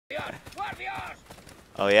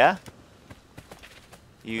Oh yeah?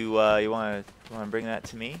 You wanna bring that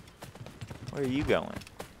to me? Where are you going?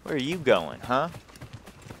 Where are you going, huh?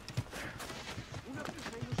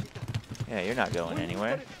 Yeah, you're not going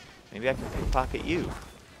anywhere. Maybe I can pickpocket you.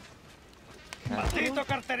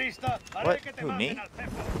 What? Who, me?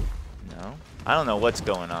 No. I don't know what's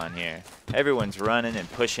going on here. Everyone's running and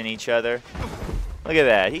pushing each other. Look at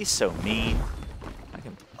that. He's so mean. I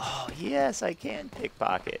can. Oh, yes, I can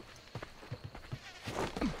pickpocket.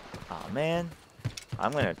 Oh, man.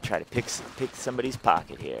 I'm going to try to pick somebody's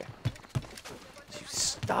pocket here. You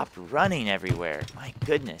stopped running everywhere. My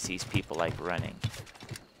goodness, these people like running.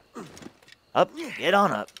 Up. Get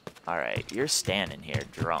on up. All right, you're standing here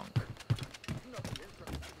drunk.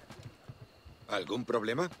 ¿Algún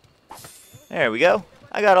problema? There we go.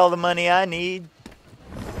 I got all the money I need.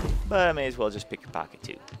 But I may as well just pick your pocket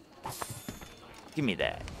too. Give me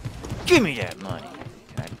that. Give me that money.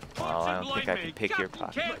 Well, I don't think I can pick your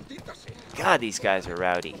pocket. God, these guys are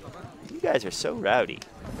rowdy. You guys are so rowdy.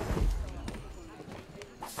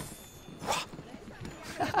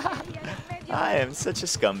 I am such a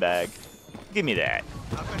scumbag. Give me that.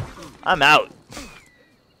 I'm out.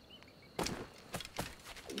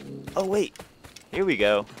 Oh, wait. Here we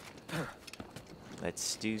go.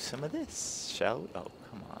 Let's do some of this, shall we? Oh,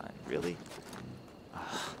 come on. Really?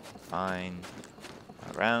 Fine.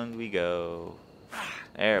 Around we go.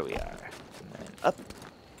 There we are. And then up.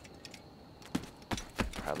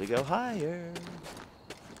 Probably go higher.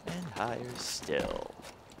 And higher still.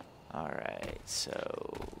 Alright, so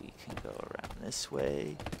we can go around this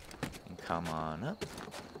way. And come on up.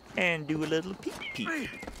 And do a little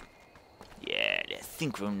peek-peek. Yeah, they're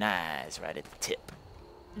synchronized right at the tip.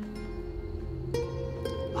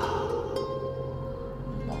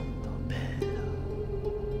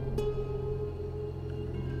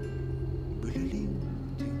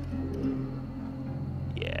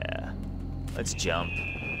 Yeah, let's jump.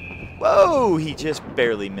 Whoa, he just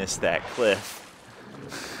barely missed that cliff.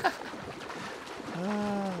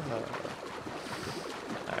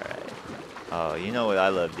 Alright. Oh, you know what I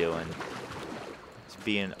love doing? It's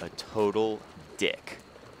being a total dick.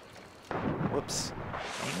 Whoops.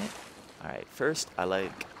 Dang it. Alright, first I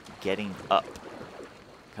like getting up.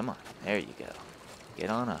 Come on, there you go. Get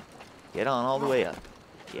on up. Get on all the way up.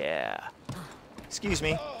 Yeah. Excuse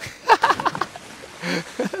me.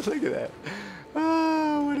 Look at that.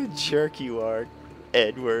 Oh, what a jerk you are,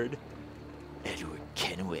 Edward. Edward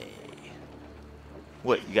Kenway.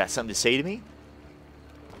 What, you got something to say to me?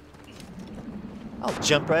 I'll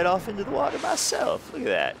jump right off into the water myself. Look at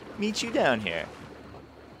that. Meet you down here.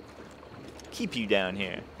 Keep you down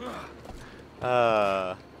here.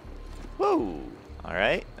 Whoa.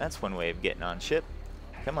 Alright, that's one way of getting on ship.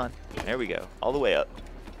 Come on. There we go. All the way up.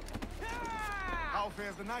 How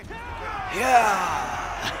fares the night?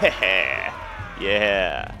 Yeah.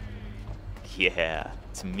 Yeah. Yeah.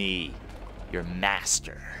 It's me. Your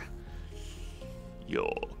master.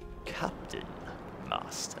 Your captain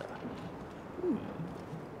master. Ooh.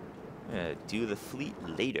 I'm gonna do the fleet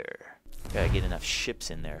later. Gotta get enough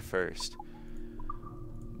ships in there first.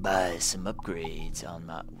 Buy some upgrades on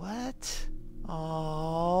my... What?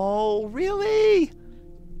 Oh, really?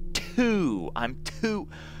 I'm two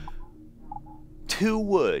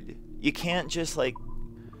wood. You can't just, like,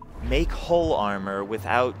 make hull armor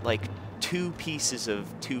without, like, 2 pieces of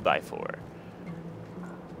 2x4.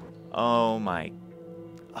 Oh, my...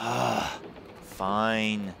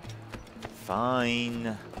 Fine.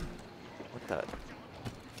 Fine. What the...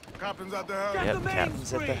 Captain's at the helm. Yep,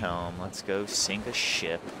 captain's at the helm. Let's go sink a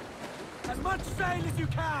ship. As much sail as you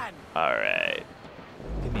can. Alright.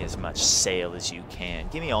 Give me as much sail as you can.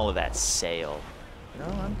 Give me all of that sail. No,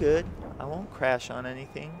 I'm good. I won't crash on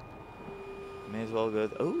anything. May as well go...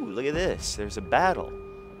 Oh, look at this. There's a battle.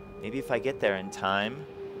 Maybe if I get there in time,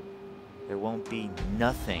 there won't be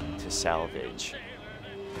nothing to salvage.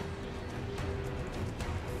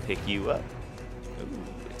 Pick you up. Ooh,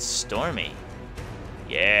 it's Stormy.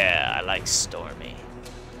 Yeah, I like Stormy.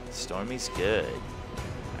 Stormy's good.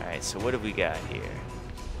 Alright, so what have we got here?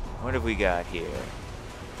 What have we got here?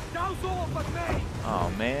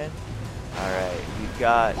 Oh, man. Alright, we've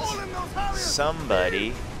got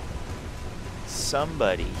somebody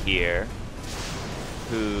here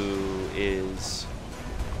who is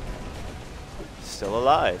still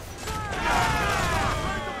alive.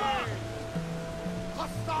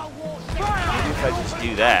 Maybe if I just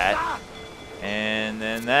do that, and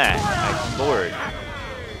then that, I can board.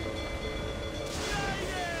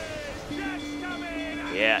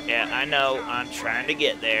 Yeah, I know. I'm trying to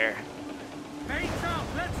get there.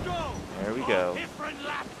 There we go.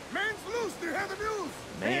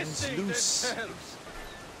 Man's loose.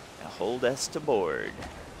 Now hold S to board.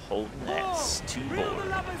 Holding S to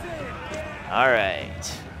board.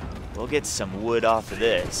 Alright. We'll get some wood off of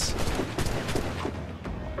this.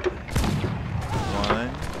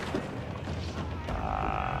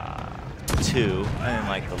 1, 2, and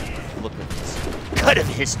like the look of his cut of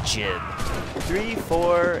his jib. 3,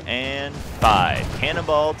 4, and 5.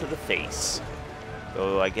 Cannonball to the face.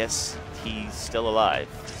 Oh, I guess he's still alive.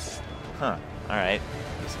 Huh. Alright.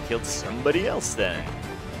 He's killed somebody else then.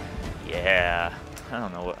 Yeah. I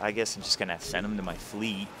don't know. I guess I'm just gonna send him to my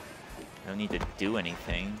fleet. I don't need to do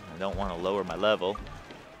anything. I don't want to lower my level.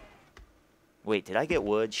 Wait, did I get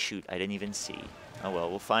wood? Shoot, I didn't even see. Oh well,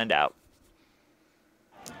 we'll find out.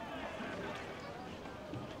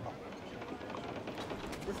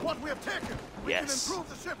 With what we have taken, we can improve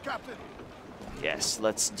the ship, Captain. Yes,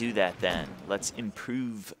 let's do that then. Let's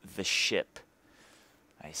improve the ship.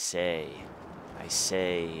 I say,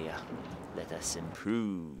 let us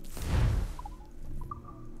improve.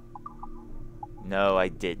 No, I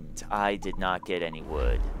didn't. I did not get any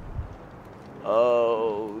wood.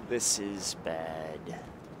 Oh, this is bad.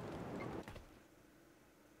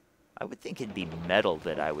 I would think it'd be metal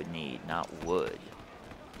that I would need, not wood.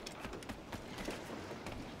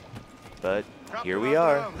 But here we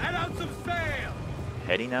are. Head out some sail.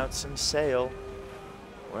 Heading out some sail.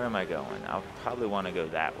 Where am I going? I'll probably want to go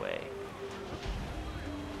that way.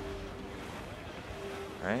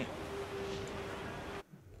 Right?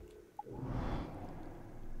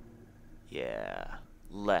 Yeah.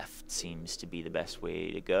 Left seems to be the best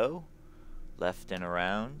way to go. Left and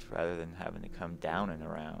around rather than having to come down and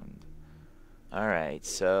around. Alright,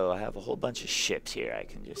 so I have a whole bunch of ships here I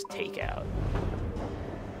can just take out.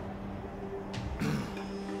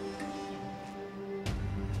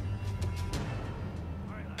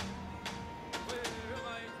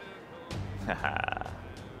 Haha.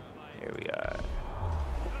 Here we are.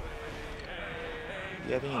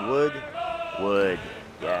 You have any wood? Wood.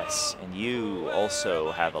 Yes, and you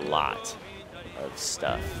also have a lot of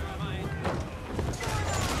stuff.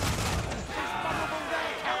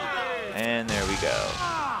 And there we go.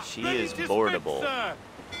 She is boardable.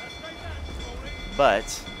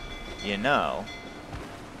 But, you know,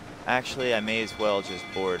 actually I may as well just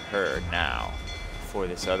board her now before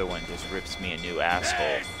this other one just rips me a new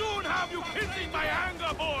asshole. Soon have you kindling my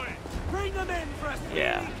anger, boy. Bring them in for us.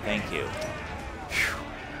 Yeah, thank you.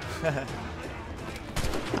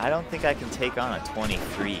 I don't think I can take on a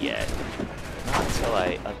 23 yet. Not until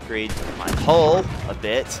I upgrade my hull a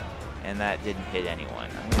bit, and that didn't hit anyone.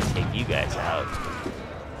 I'm going to take you guys out.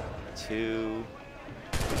 2,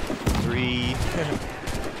 3,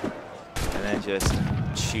 and then just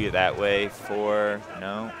shoot that way. 4,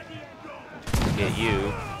 no. Get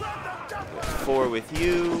you. 4 with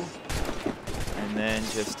you, and then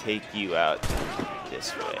just take you out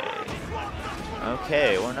this way.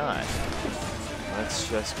 Okay, or not. Let's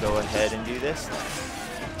just go ahead and do this then.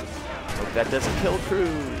 Hope that doesn't kill crew.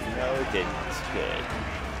 No, it didn't. Good.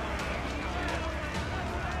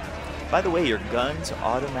 By the way, your guns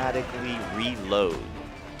automatically reload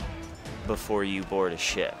before you board a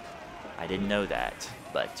ship. I didn't know that,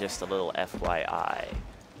 but just a little FYI.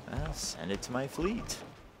 Well, send it to my fleet.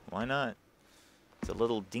 Why not? It's a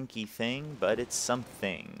little dinky thing, but it's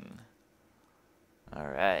something.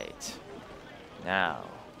 Alright. Now.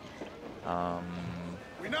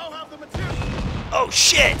 We now have the material. Oh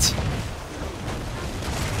shit!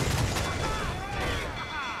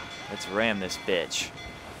 Let's ram this bitch.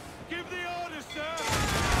 Give the orders, sir.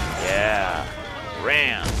 Yeah.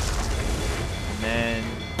 Ram. And then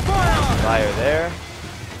fire there.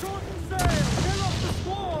 Shorten sail. Get off the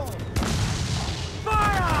squall.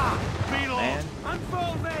 Fire! Man.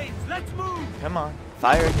 Unfurl mains. Let's move. Come on.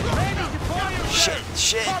 Fire again. Ready to fire. Shit,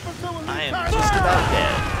 shit. Pop until we I leave am time. just about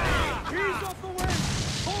dead. Ease off the wind.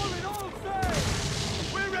 Haul in all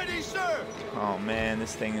sail. We're ready, sir. Oh man,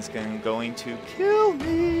 this thing is going to kill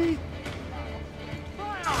me.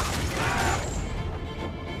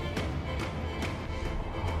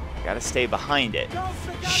 Gotta stay behind it.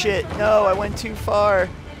 Shit, no, I went too far.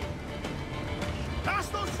 Pass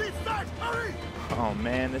those sheets back. Hurry. Oh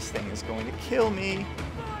man, this thing is going to kill me.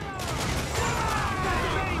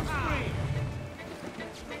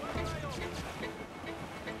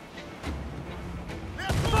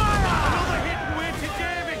 Another hit and we're to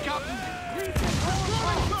David, Captain. Making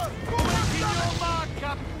your mark,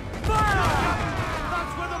 Captain. Fire!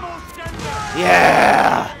 That's where the most tender.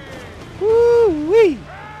 Yeah! Woo-wee!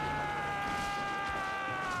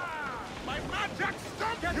 My magic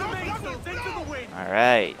stuff. Get the mainsails into the wind.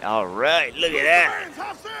 Alright, look at that. Hands,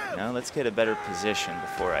 half sail. Now let's get a better position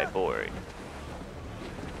before I board.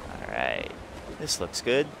 This looks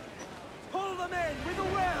good. Pull them in with a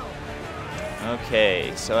will.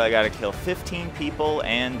 Okay, so I gotta kill 15 people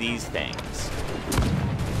and these things.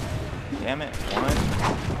 Damn it.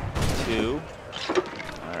 1, 2.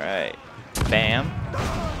 Alright. Bam.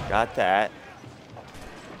 Got that.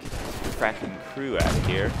 Fracking crew out of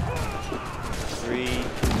here. 3.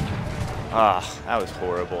 Ah, that was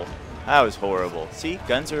horrible. That was horrible. See,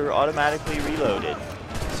 guns are automatically reloaded.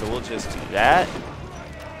 So we'll just do that.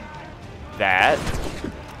 That.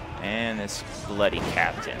 And this bloody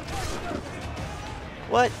captain.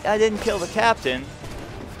 What? I didn't kill the captain?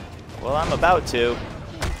 Well, I'm about to.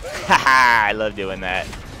 Haha, I love doing that.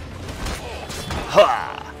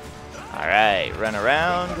 Ha! Alright, run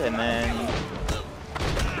around and then...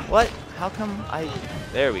 What? How come I...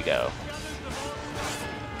 There we go.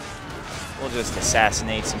 We'll just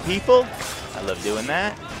assassinate some people. I love doing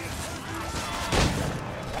that.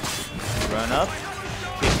 Run up,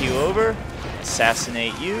 kick you over,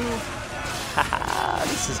 assassinate you. Haha,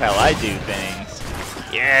 this is how I do things.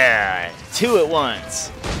 Yeah, 2 at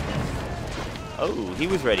once. Oh, he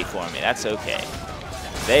was ready for me. That's okay.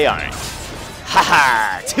 They aren't.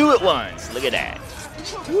 Haha, 2 at once. Look at that.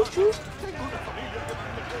 Whoop, whoop.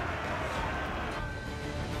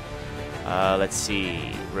 Let's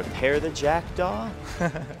see. Repair the jackdaw?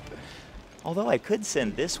 Although I could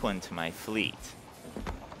send this one to my fleet.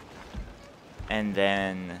 And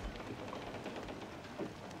then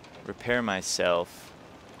repair myself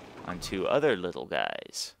on 2 other little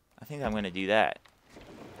guys. I think I'm going to do that.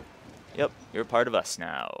 Yep, you're part of us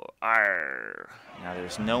now. Arr. Now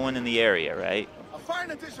there's no one in the area, right?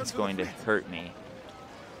 It's going to hurt me.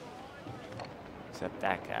 Except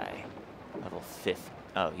that guy. Level 5.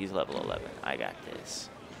 Oh, he's level 11. I got this.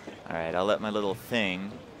 Alright, I'll let my little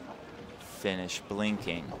thing finish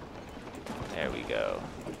blinking. There we go.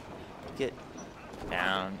 Get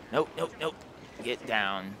down. Nope, nope, nope. Get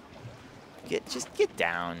down. Just get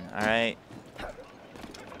down, alright?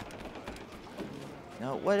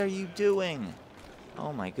 No, what are you doing?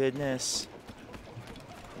 Oh my goodness.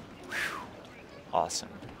 Whew. Awesome.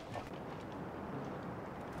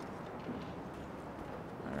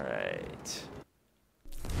 Alright.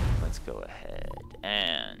 Let's go ahead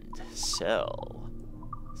and sell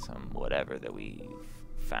some whatever that we've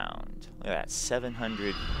found. Look at that,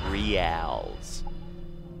 700 reals.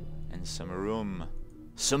 And some room.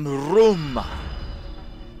 Some room!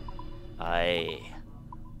 Aye.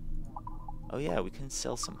 Oh yeah, we can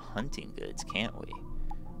sell some hunting goods, can't we?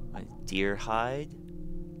 A deer hide?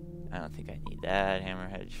 I don't think I need that.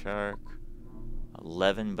 Hammerhead shark.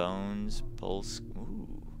 11 bones. Pulse. Ooh.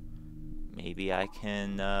 Maybe I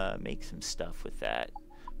can make some stuff with that.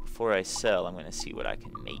 Before I sell, I'm going to see what I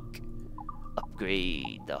can make.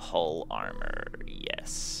 Upgrade the hull armor.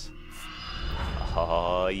 Yes.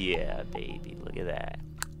 Oh yeah, baby. Look at that.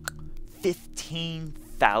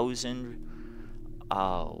 15,000.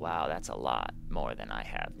 Oh, wow, that's a lot more than I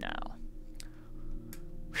have now.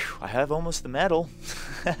 Whew, I have almost the metal.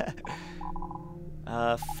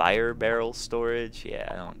 Fire barrel storage. Yeah,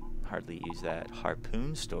 I don't hardly use that.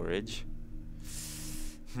 Harpoon storage.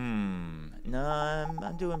 No,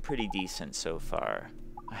 I'm doing pretty decent so far.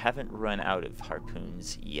 I haven't run out of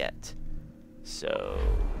harpoons yet. So,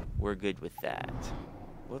 we're good with that.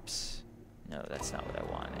 Whoops. No, that's not what I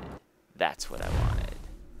wanted. That's what I wanted.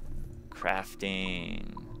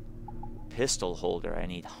 Crafting. Pistol holder. I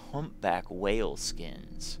need humpback whale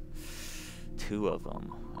skins. 2 of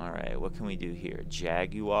them. Alright, what can we do here?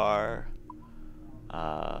 Jaguar.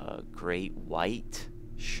 Great white.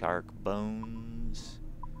 Shark bones.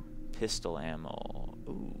 Pistol ammo.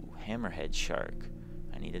 Ooh, hammerhead shark.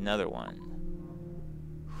 I need another one.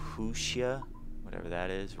 Fuchsia. Whatever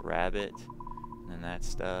that is. Rabbit. And that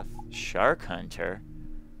stuff. Shark hunter.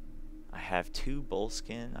 I have 2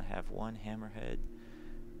 bullskin. I have 1 hammerhead.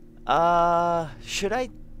 Should I?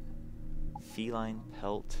 Feline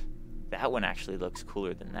pelt. That one actually looks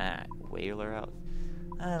cooler than that. Whaler out.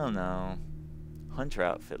 I don't know. Hunter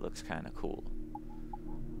outfit looks kind of cool.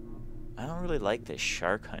 I don't really like this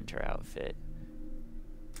shark hunter outfit.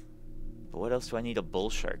 But what else do I need a bull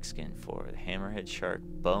shark skin for? The hammerhead shark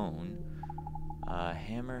bone.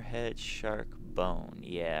 Hammerhead shark bone.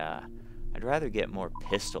 Yeah. I'd rather get more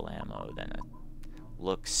pistol ammo than a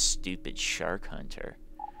look stupid shark hunter.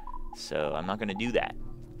 So I'm not going to do that.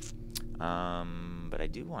 But I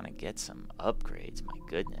do want to get some upgrades. My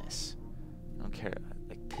goodness. I don't care.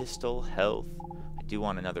 Like pistol, health. I do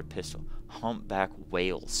want another pistol. Humpback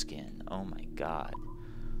whale skin. Oh my god.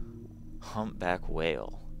 Humpback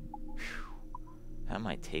whale. Whew. That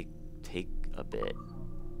might take a bit.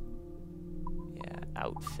 Yeah,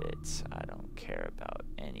 outfits. I don't care about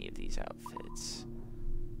any of these these outfits.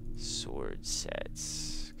 Sword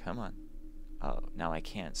sets. Come on. Oh, now I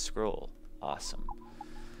can't scroll. Awesome.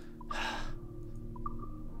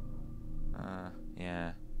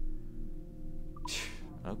 Yeah.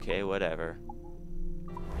 Okay, whatever.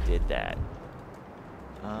 Did that.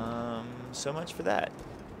 So much for that.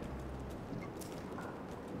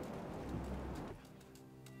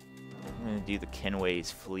 I'm gonna do the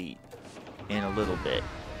Kenway's fleet in a little bit.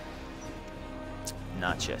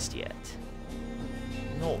 Not just yet.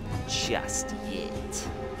 Not just yet.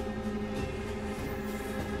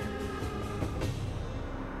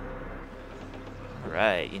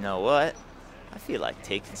 Alright, you know what? I feel like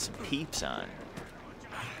taking some peeps on.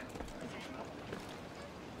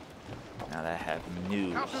 Now that I have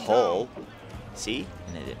new hull. See?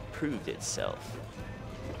 And it improved itself.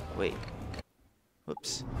 Wait.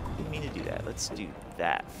 Whoops. Didn't mean to do that. Let's do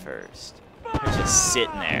that first. They're just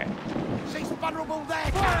sitting there. She's vulnerable there.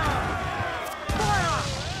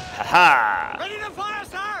 Haha! Ready to fire,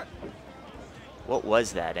 sir! What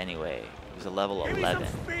was that anyway? It was a level 11.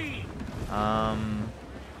 I'm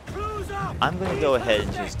gonna go ahead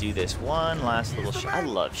and just do this one last little ship. I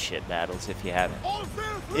love ship battles if you haven't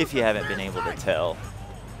been able to tell.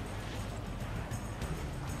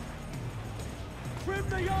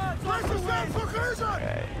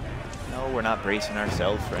 Alright. No, we're not bracing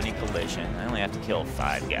ourselves for any collision. I only have to kill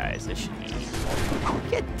 5 guys. This should be easy.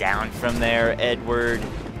 Get down from there, Edward.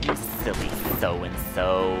 You silly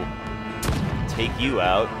so-and-so. Take you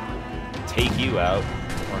out. Take you out.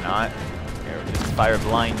 Or not. Here, we'll just fire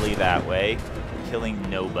blindly that way. Killing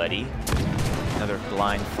nobody. Another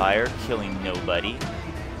blind fire. Killing nobody.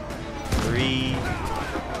 3.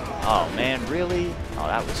 Oh, man, really? Oh,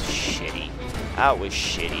 that was shitty. That was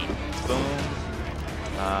shitty. Boom.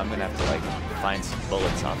 I'm gonna have to, like, find some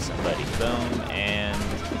bullets off somebody. Boom, and...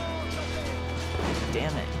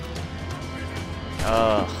 Damn it.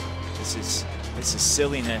 Ugh. This is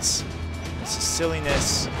silliness. This is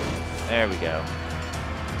silliness. There we go.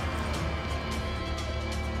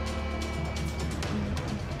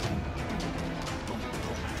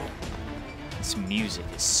 This music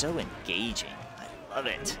is so engaging. I love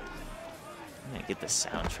it. I'm gonna get the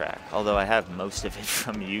soundtrack, although I have most of it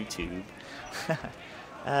from YouTube.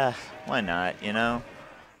 Why not, you know?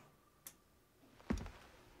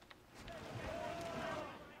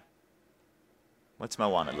 What's my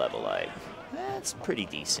wanted level like? It's pretty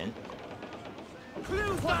decent.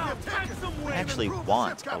 I actually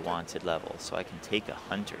want a wanted level, so I can take a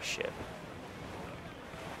hunter ship.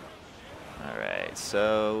 Alright,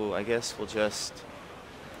 so I guess we'll just...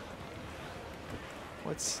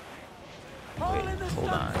 Wait, hold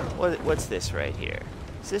on. What's this right here?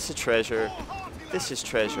 Is this a treasure? This is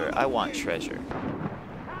treasure. I want treasure.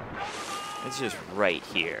 It's just right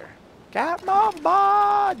here. Captain on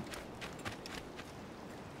board!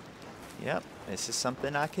 Yep, this is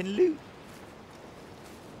something I can loot.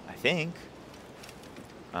 I think.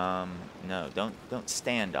 No, don't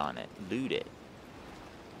stand on it. Loot it.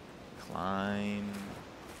 Climb.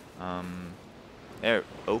 There,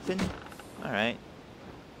 open? Alright.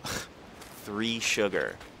 3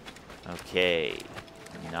 sugar. Okay.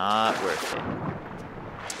 Not worth it.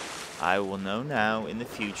 I will know now in the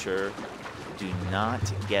future, do not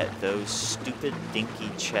get those stupid dinky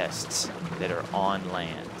chests that are on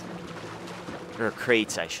land. Or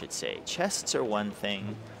crates, I should say. Chests are one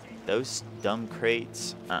thing. Those dumb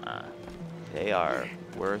crates, they are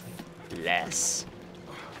worth less.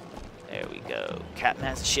 There we go. Captain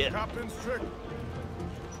has a ship.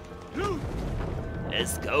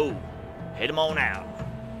 Let's go. Hit them on out.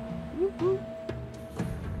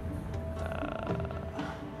 I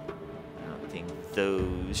don't think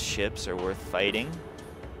those ships are worth fighting.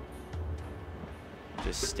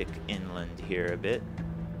 Just stick inland here a bit.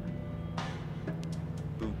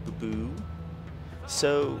 Boo boo boo.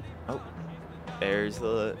 So, oh, there's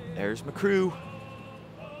my crew.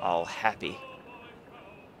 All happy.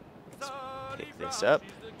 Let's pick this up.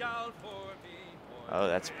 Oh,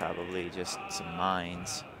 that's probably just some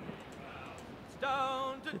mines.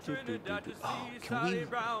 Oh,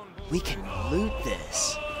 we can loot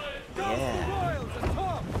this. Yeah.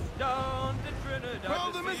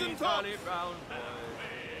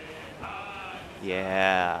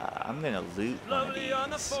 Yeah, I'm gonna loot one of these.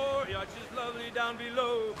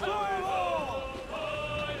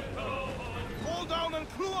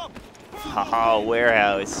 Haha,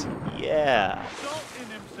 warehouse. Yeah.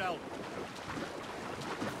 There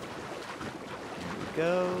we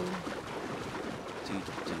go.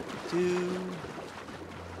 I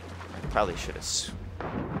probably should have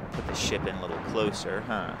put the ship in a little closer,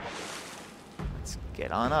 huh? Let's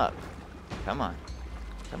get on up. Come on.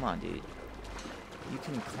 Come on, dude. You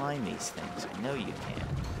can climb these things. I know you can.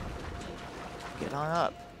 Get on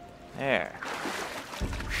up. There.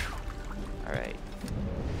 Alright.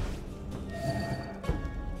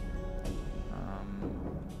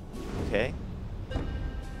 Okay.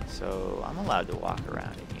 So, I'm allowed to walk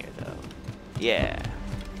around in here, though. Yeah.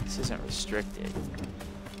 This isn't restricted.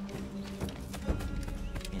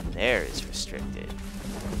 In there is restricted.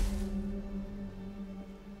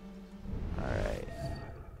 Alright.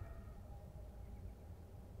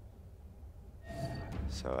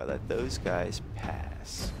 So I let those guys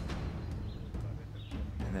pass.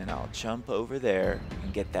 And then I'll jump over there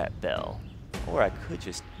and get that bell. Or I could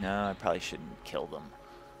just... No, I probably shouldn't kill them.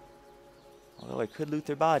 Although I could loot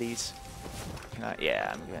their bodies. Can I?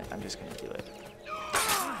 Yeah, I'm just gonna do it.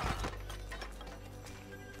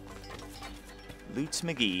 Loots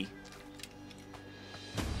McGee.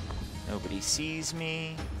 Nobody sees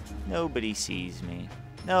me. Nobody sees me.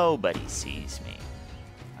 Nobody sees me.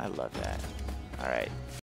 I love that. Alright.